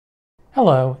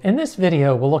Hello, in this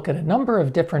video we'll look at a number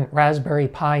of different Raspberry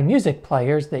Pi music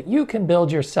players that you can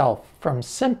build yourself, from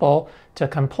simple to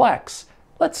complex.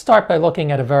 Let's start by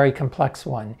looking at a very complex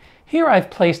one. Here I've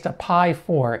placed a Pi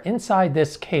 4 inside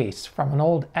this case from an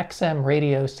old XM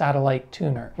radio satellite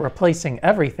tuner, replacing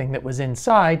everything that was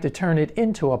inside to turn it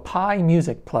into a Pi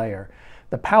music player.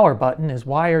 The power button is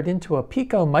wired into a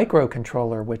Pico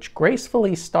microcontroller, which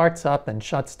gracefully starts up and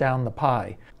shuts down the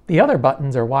Pi. The other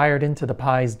buttons are wired into the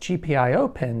Pi's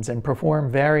GPIO pins and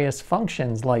perform various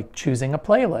functions like choosing a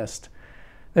playlist.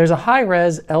 There's a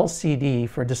high-res LCD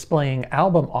for displaying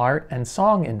album art and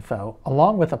song info,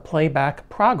 along with a playback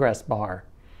progress bar.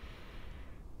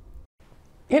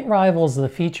 It rivals the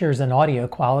features and audio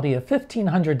quality of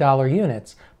 $1,500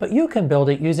 units, but you can build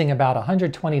it using about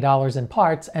 $120 in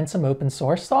parts and some open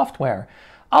source software.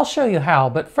 I'll show you how,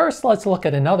 but first let's look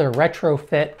at another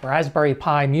retrofit Raspberry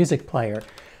Pi music player.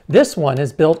 This one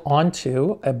is built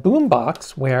onto a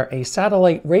boombox where a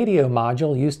satellite radio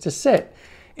module used to sit.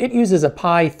 It uses a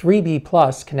Pi 3B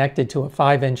Plus connected to a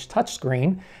 5-inch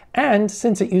touchscreen, and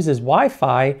since it uses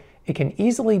Wi-Fi, it can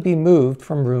easily be moved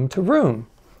from room to room.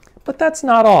 But that's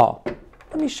not all.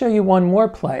 Let me show you one more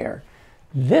player.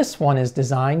 This one is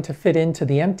designed to fit into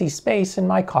the empty space in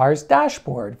my car's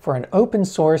dashboard for an open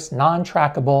source,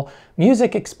 non-trackable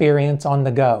music experience on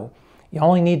the go. You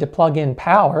only need to plug in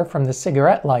power from the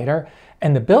cigarette lighter,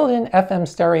 and the built-in FM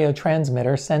stereo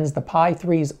transmitter sends the Pi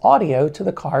 3's audio to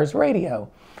the car's radio.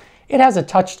 It has a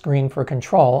touchscreen for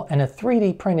control and a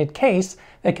 3D printed case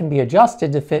that can be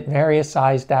adjusted to fit various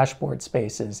sized dashboard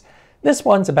spaces. This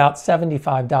one's about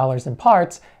 $75 in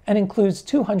parts and includes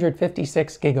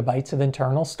 256 gigabytes of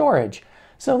internal storage.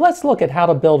 So let's look at how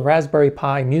to build Raspberry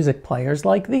Pi music players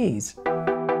like these.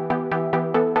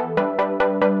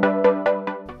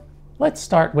 Let's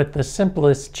start with the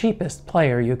simplest, cheapest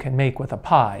player you can make with a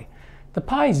Pi. The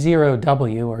Pi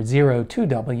 0W or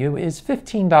 02W is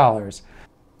 $15.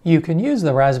 You can use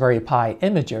the Raspberry Pi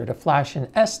Imager to flash an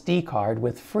SD card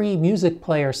with free music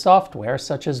player software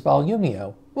such as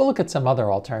Volumio. We'll look at some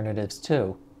other alternatives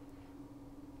too.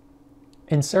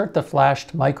 Insert the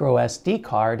flashed micro SD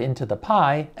card into the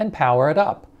Pi and power it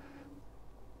up.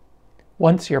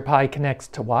 Once your Pi connects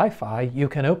to Wi-Fi, you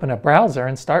can open a browser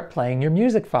and start playing your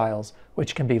music files,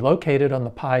 which can be located on the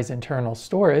Pi's internal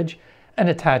storage, an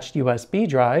attached USB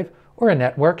drive, or a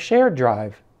network shared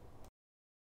drive.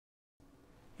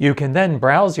 You can then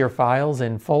browse your files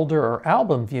in folder or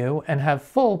album view and have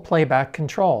full playback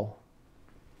control.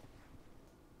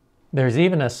 There's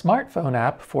even a smartphone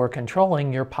app for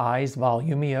controlling your Pi's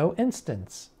Volumio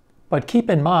instance. But keep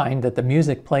in mind that the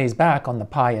music plays back on the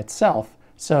Pi itself,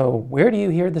 so where do you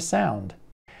hear the sound?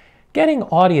 Getting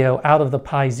audio out of the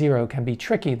Pi Zero can be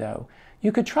tricky though.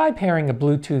 You could try pairing a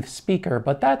Bluetooth speaker,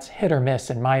 but that's hit or miss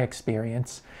in my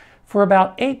experience. For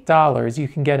about $8, you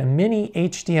can get a mini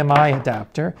HDMI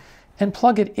adapter and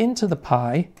plug it into the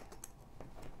Pi,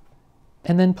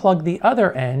 and then plug the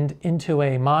other end into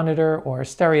a monitor or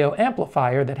stereo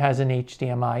amplifier that has an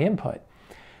HDMI input.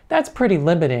 That's pretty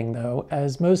limiting though,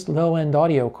 as most low-end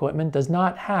audio equipment does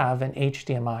not have an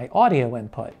HDMI audio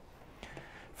input.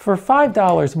 For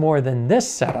 $5 more than this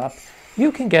setup,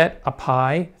 you can get a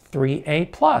Pi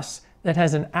 3A Plus that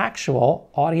has an actual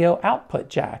audio output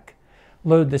jack.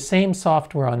 Load the same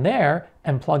software on there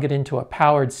and plug it into a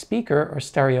powered speaker or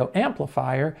stereo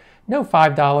amplifier, no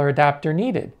 $5 adapter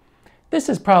needed. This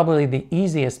is probably the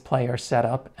easiest player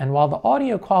setup, and while the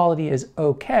audio quality is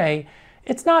okay,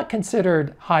 it's not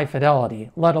considered high fidelity,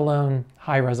 let alone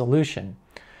high resolution.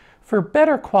 For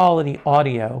better quality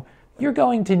audio, you're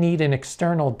going to need an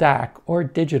external DAC or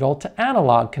digital to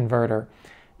analog converter.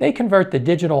 They convert the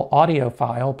digital audio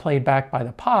file played back by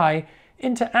the Pi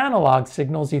into analog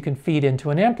signals you can feed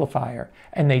into an amplifier,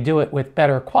 and they do it with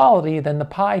better quality than the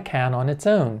Pi can on its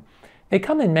own. They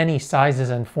come in many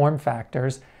sizes and form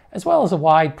factors, as well as a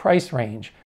wide price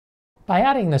range. By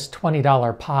adding this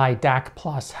 $20 Pi DAC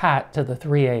Plus hat to the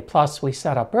 3A Plus we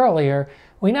set up earlier,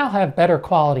 we now have better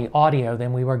quality audio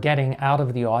than we were getting out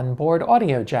of the onboard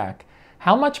audio jack.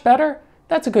 How much better?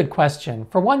 That's a good question.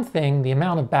 For one thing, the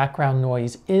amount of background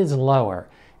noise is lower.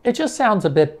 It just sounds a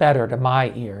bit better to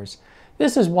my ears.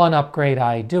 This is one upgrade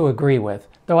I do agree with,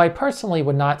 though I personally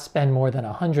would not spend more than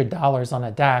 $100 on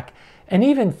a DAC, and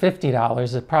even $50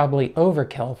 is probably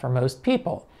overkill for most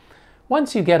people.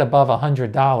 Once you get above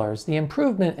 $100, the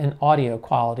improvement in audio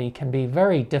quality can be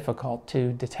very difficult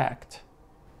to detect.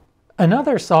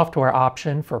 Another software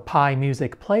option for Pi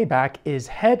music playback is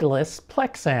headless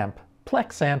PlexAmp.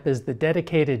 PlexAmp is the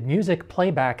dedicated music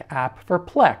playback app for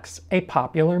Plex, a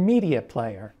popular media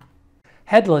player.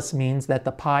 Headless means that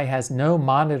the Pi has no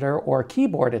monitor or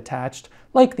keyboard attached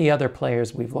like the other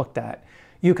players we've looked at.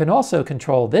 You can also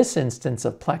control this instance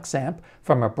of PlexAmp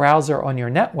from a browser on your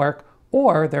network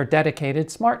or their dedicated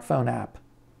smartphone app.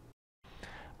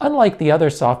 Unlike the other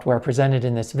software presented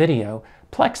in this video,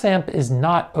 PlexAmp is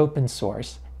not open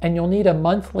source, and you'll need a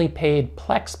monthly paid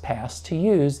Plex Pass to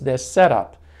use this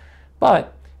setup.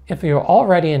 But if you're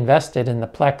already invested in the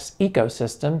Plex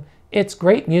ecosystem, it's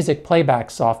great music playback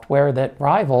software that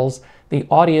rivals the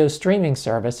audio streaming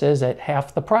services at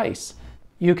half the price.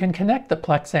 You can connect the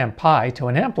PlexAmp Pi to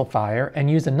an amplifier and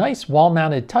use a nice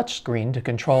wall-mounted touchscreen to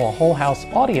control a whole house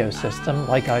audio system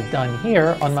like I've done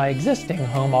here on my existing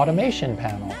home automation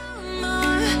panel.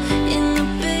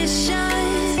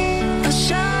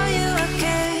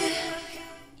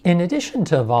 In addition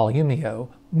to Volumio,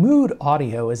 moOde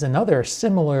Audio is another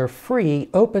similar free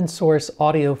open source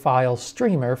audiophile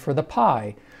streamer for the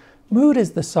Pi. moOde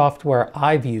is the software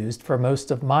I've used for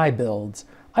most of my builds.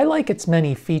 I like its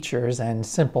many features and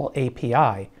simple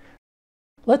API.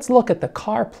 Let's look at the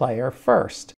car player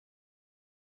first.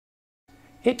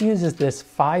 It uses this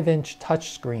 5-inch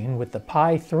touchscreen with the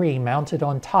Pi 3 mounted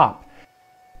on top.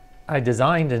 I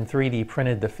designed and 3D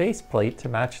printed the faceplate to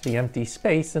match the empty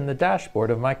space in the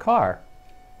dashboard of my car.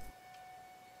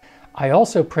 I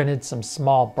also printed some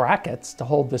small brackets to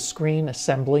hold the screen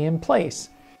assembly in place.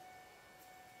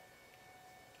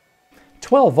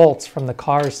 12 volts from the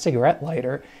car's cigarette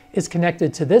lighter is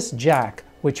connected to this jack,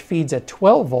 which feeds a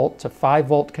 12 volt to 5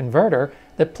 volt converter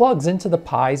that plugs into the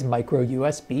Pi's micro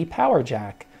USB power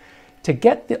jack. To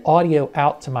get the audio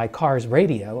out to my car's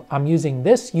radio, I'm using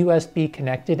this USB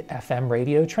connected FM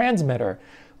radio transmitter.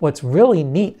 What's really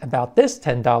neat about this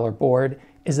 $10 board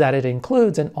is that it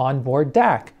includes an onboard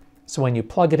DAC. So when you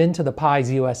plug it into the Pi's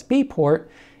USB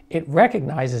port, it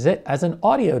recognizes it as an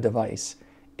audio device.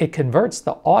 It converts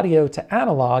the audio to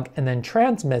analog and then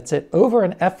transmits it over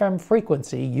an FM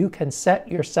frequency you can set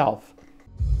yourself.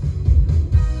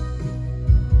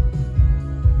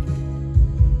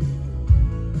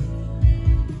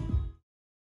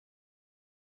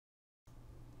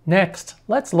 Next,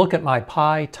 let's look at my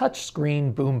Pi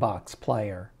touchscreen boombox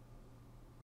player.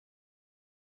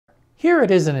 Here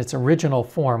it is in its original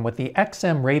form with the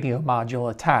XM radio module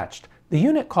attached. The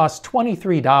unit costs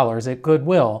 $23 at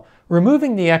Goodwill.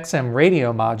 Removing the XM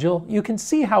radio module, you can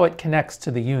see how it connects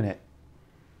to the unit.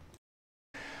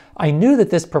 I knew that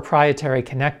this proprietary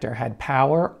connector had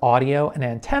power, audio, and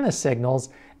antenna signals,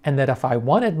 and that if I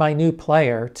wanted my new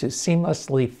player to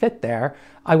seamlessly fit there,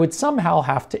 I would somehow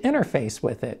have to interface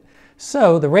with it.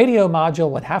 So the radio module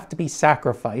would have to be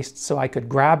sacrificed so I could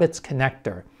grab its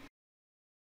connector.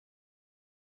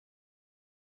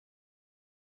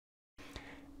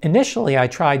 Initially, I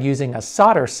tried using a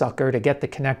solder sucker to get the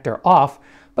connector off,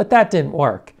 but that didn't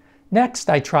work. Next,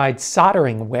 I tried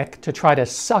soldering wick to try to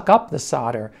suck up the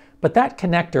solder, but that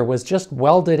connector was just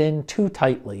welded in too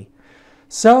tightly.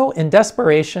 So, in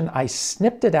desperation, I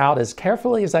snipped it out as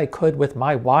carefully as I could with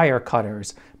my wire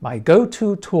cutters, my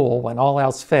go-to tool when all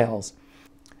else fails.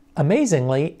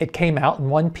 Amazingly, it came out in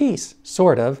one piece,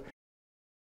 sort of.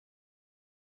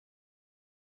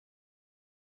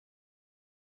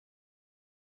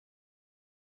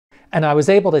 And I was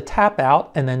able to tap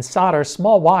out and then solder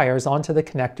small wires onto the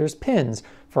connector's pins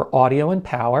for audio and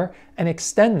power and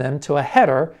extend them to a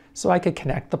header so I could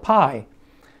connect the Pi.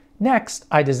 Next,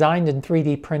 I designed and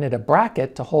 3D printed a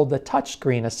bracket to hold the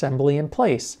touchscreen assembly in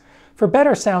place. For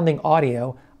better sounding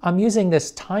audio, I'm using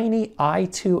this tiny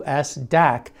I2S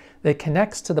DAC that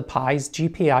connects to the Pi's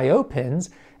GPIO pins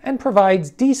and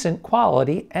provides decent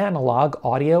quality analog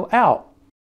audio out.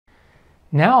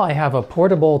 Now I have a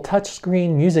portable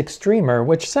touchscreen music streamer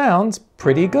which sounds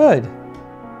pretty good.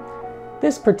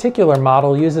 This particular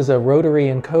model uses a rotary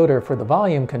encoder for the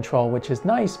volume control, which is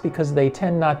nice because they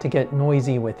tend not to get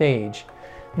noisy with age.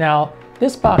 Now,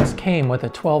 this box came with a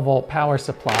 12 volt power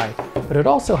supply, but it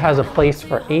also has a place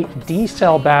for 8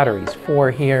 D-cell batteries, 4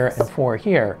 here and 4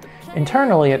 here.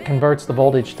 Internally, it converts the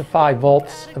voltage to 5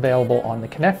 volts available on the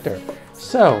connector.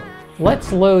 So,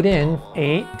 let's load in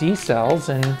 8 D-cells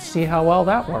and see how well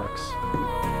that works.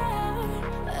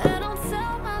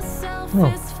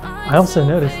 I also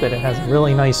noticed that it has a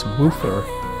really nice woofer,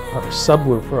 or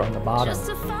subwoofer on the bottom.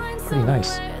 Pretty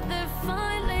nice.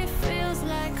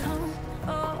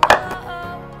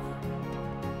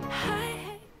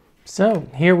 So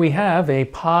here we have a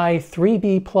Pi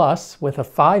 3B Plus with a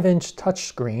 5-inch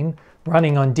touchscreen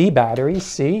running on D batteries,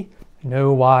 see?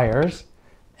 No wires,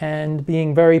 and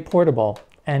being very portable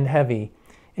and heavy.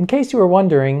 In case you were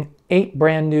wondering, 8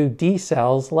 brand new D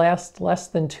cells last less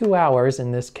than 2 hours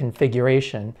in this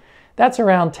configuration. That's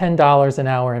around $10 an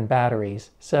hour in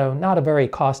batteries, so not a very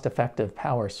cost-effective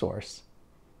power source.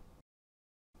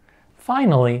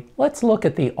 Finally, let's look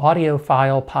at the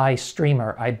audiophile Pi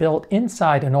streamer I built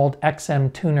inside an old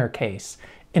XM tuner case.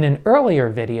 In an earlier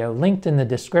video linked in the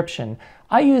description,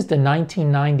 I used a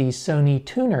 1990s Sony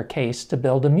tuner case to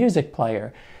build a music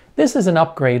player. This is an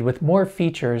upgrade with more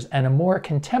features and a more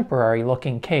contemporary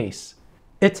looking case.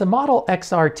 It's a model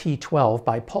XRT12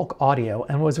 by Polk Audio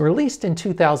and was released in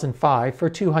 2005 for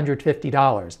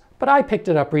 $250, but I picked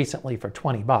it up recently for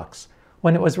 20 bucks.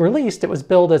 When it was released, it was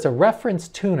billed as a reference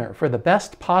tuner for the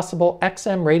best possible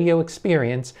XM radio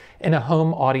experience in a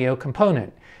home audio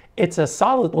component. It's a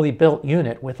solidly built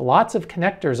unit with lots of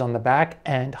connectors on the back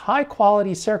and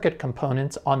high-quality circuit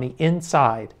components on the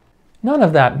inside. None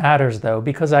of that matters though,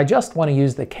 because I just want to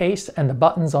use the case and the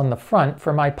buttons on the front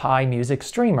for my Pi music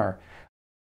streamer.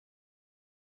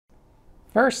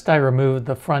 First, I removed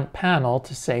the front panel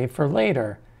to save for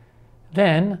later.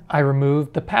 Then, I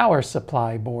removed the power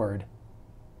supply board,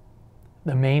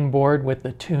 the main board with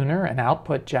the tuner and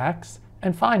output jacks,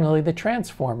 and finally the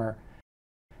transformer.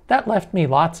 That left me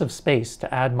lots of space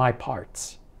to add my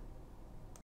parts.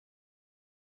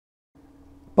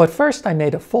 But first I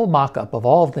made a full mock-up of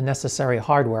all of the necessary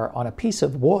hardware on a piece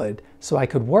of wood so I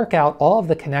could work out all of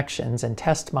the connections and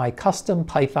test my custom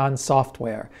Python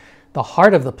software. The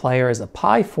heart of the player is a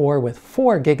Pi 4 with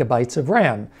 4 GB of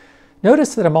RAM.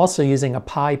 Notice that I'm also using a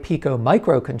Pi Pico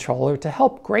microcontroller to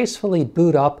help gracefully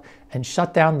boot up and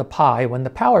shut down the Pi when the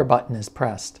power button is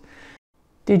pressed.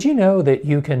 Did you know that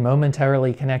you can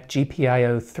momentarily connect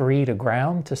GPIO 3 to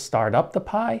ground to start up the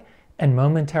Pi, and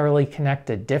momentarily connect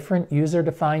a different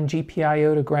user-defined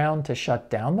GPIO to ground to shut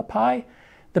down the Pi?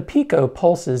 The Pico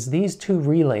pulses these two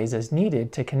relays as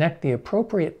needed to connect the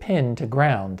appropriate pin to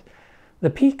ground. The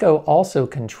Pico also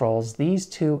controls these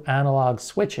two analog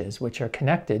switches which are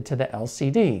connected to the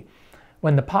LCD.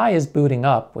 When the Pi is booting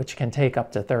up, which can take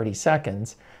up to 30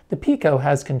 seconds, the Pico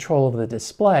has control of the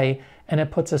display and it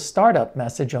puts a startup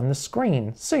message on the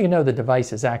screen, so you know the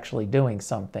device is actually doing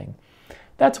something.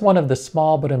 That's one of the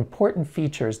small but important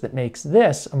features that makes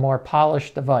this a more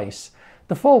polished device.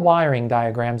 The full wiring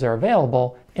diagrams are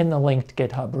available in the linked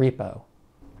GitHub repo.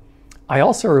 I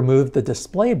also removed the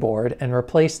display board and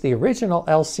replaced the original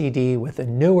LCD with a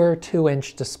newer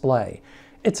 2-inch display.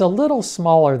 It's a little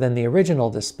smaller than the original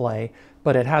display,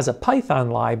 but it has a Python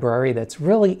library that's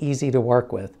really easy to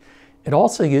work with. It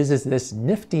also uses this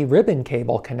nifty ribbon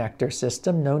cable connector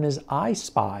system known as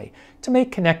iSpy to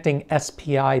make connecting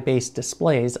SPI-based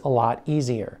displays a lot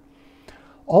easier.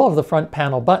 All of the front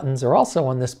panel buttons are also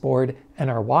on this board and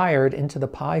are wired into the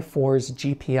Pi 4's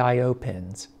GPIO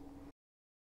pins.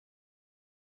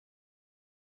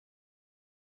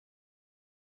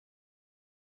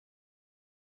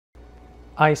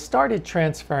 I started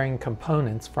transferring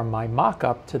components from my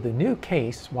mock-up to the new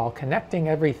case while connecting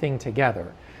everything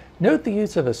together. Note the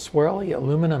use of a swirly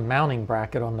aluminum mounting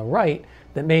bracket on the right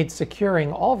that made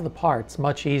securing all of the parts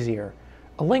much easier.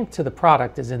 A link to the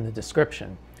product is in the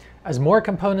description. As more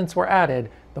components were added,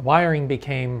 the wiring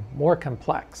became more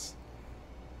complex.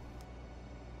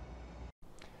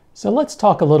 So let's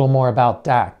talk a little more about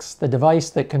DACs, the device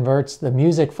that converts the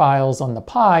music files on the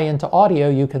Pi into audio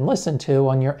you can listen to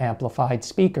on your amplified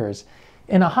speakers.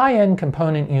 In a high-end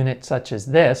component unit such as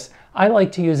this, I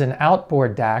like to use an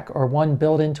outboard DAC or one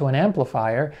built into an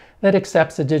amplifier that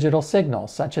accepts a digital signal,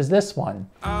 such as this one.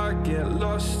 I get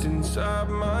lost inside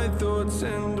my thoughts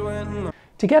and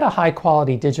to get a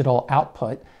high-quality digital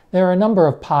output, there are a number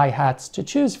of Pi hats to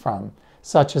choose from,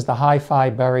 such as the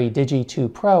Hi-Fi Berry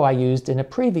Digi2 Pro I used in a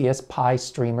previous Pi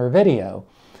streamer video.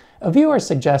 A viewer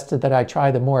suggested that I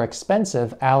try the more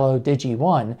expensive Allo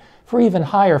Digi1 for even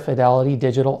higher fidelity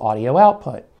digital audio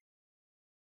output.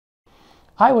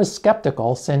 I was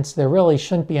skeptical since there really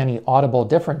shouldn't be any audible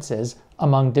differences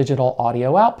among digital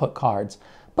audio output cards,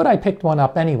 but I picked one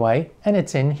up anyway, and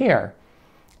it's in here.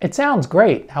 It sounds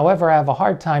great, however I have a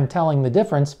hard time telling the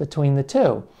difference between the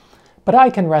two. But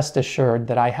I can rest assured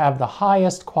that I have the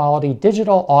highest quality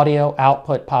digital audio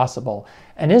output possible,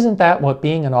 and isn't that what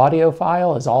being an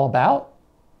audiophile is all about?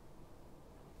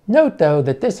 Note though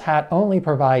that this hat only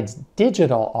provides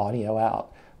digital audio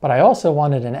out, but I also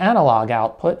wanted an analog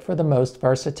output for the most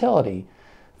versatility.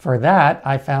 For that,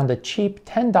 I found a cheap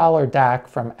 $10 DAC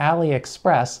from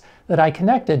AliExpress that I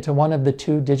connected to one of the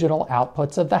two digital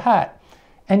outputs of the hat.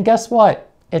 And guess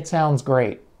what? It sounds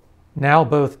great. Now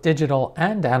both digital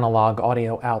and analog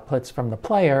audio outputs from the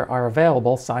player are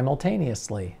available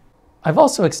simultaneously. I've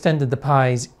also extended the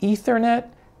Pi's Ethernet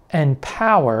and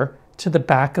power to the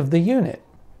back of the unit,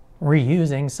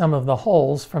 reusing some of the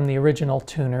holes from the original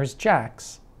tuner's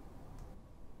jacks.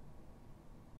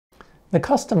 The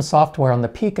custom software on the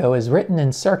Pico is written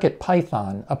in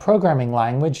CircuitPython, a programming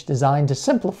language designed to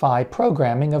simplify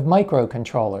programming of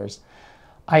microcontrollers.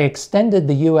 I extended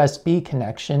the USB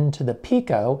connection to the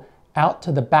Pico out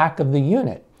to the back of the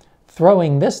unit.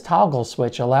 Throwing this toggle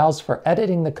switch allows for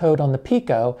editing the code on the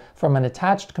Pico from an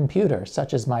attached computer,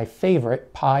 such as my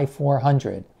favorite Pi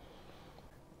 400.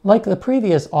 Like the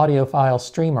previous audiophile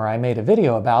streamer I made a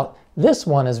video about, this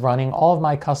one is running all of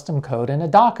my custom code in a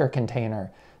Docker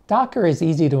container. Docker is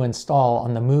easy to install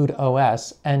on the moOde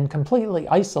OS and completely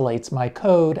isolates my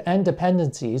code and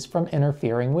dependencies from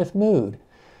interfering with moOde.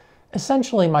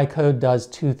 Essentially, my code does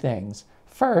two things.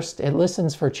 First, it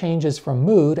listens for changes from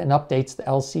moOde and updates the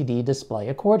LCD display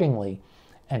accordingly.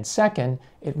 And second,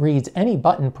 it reads any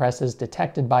button presses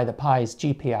detected by the Pi's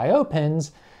GPIO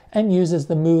pins and uses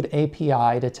the moOde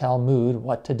API to tell moOde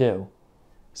what to do.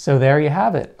 So there you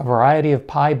have it, a variety of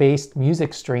Pi-based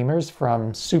music streamers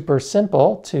from super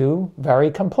simple to very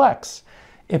complex.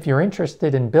 If you're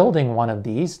interested in building one of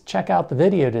these, check out the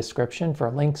video description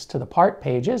for links to the part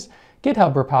pages,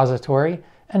 GitHub repository,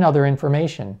 and other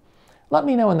information. Let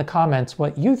me know in the comments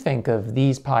what you think of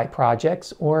these Pi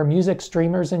projects or music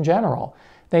streamers in general.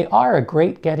 They are a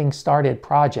great getting started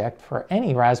project for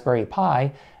any Raspberry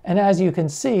Pi, and as you can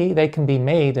see, they can be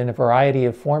made in a variety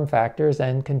of form factors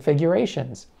and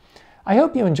configurations. I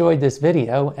hope you enjoyed this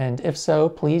video, and if so,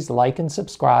 please like and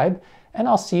subscribe, and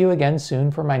I'll see you again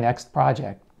soon for my next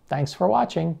project. Thanks for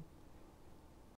watching.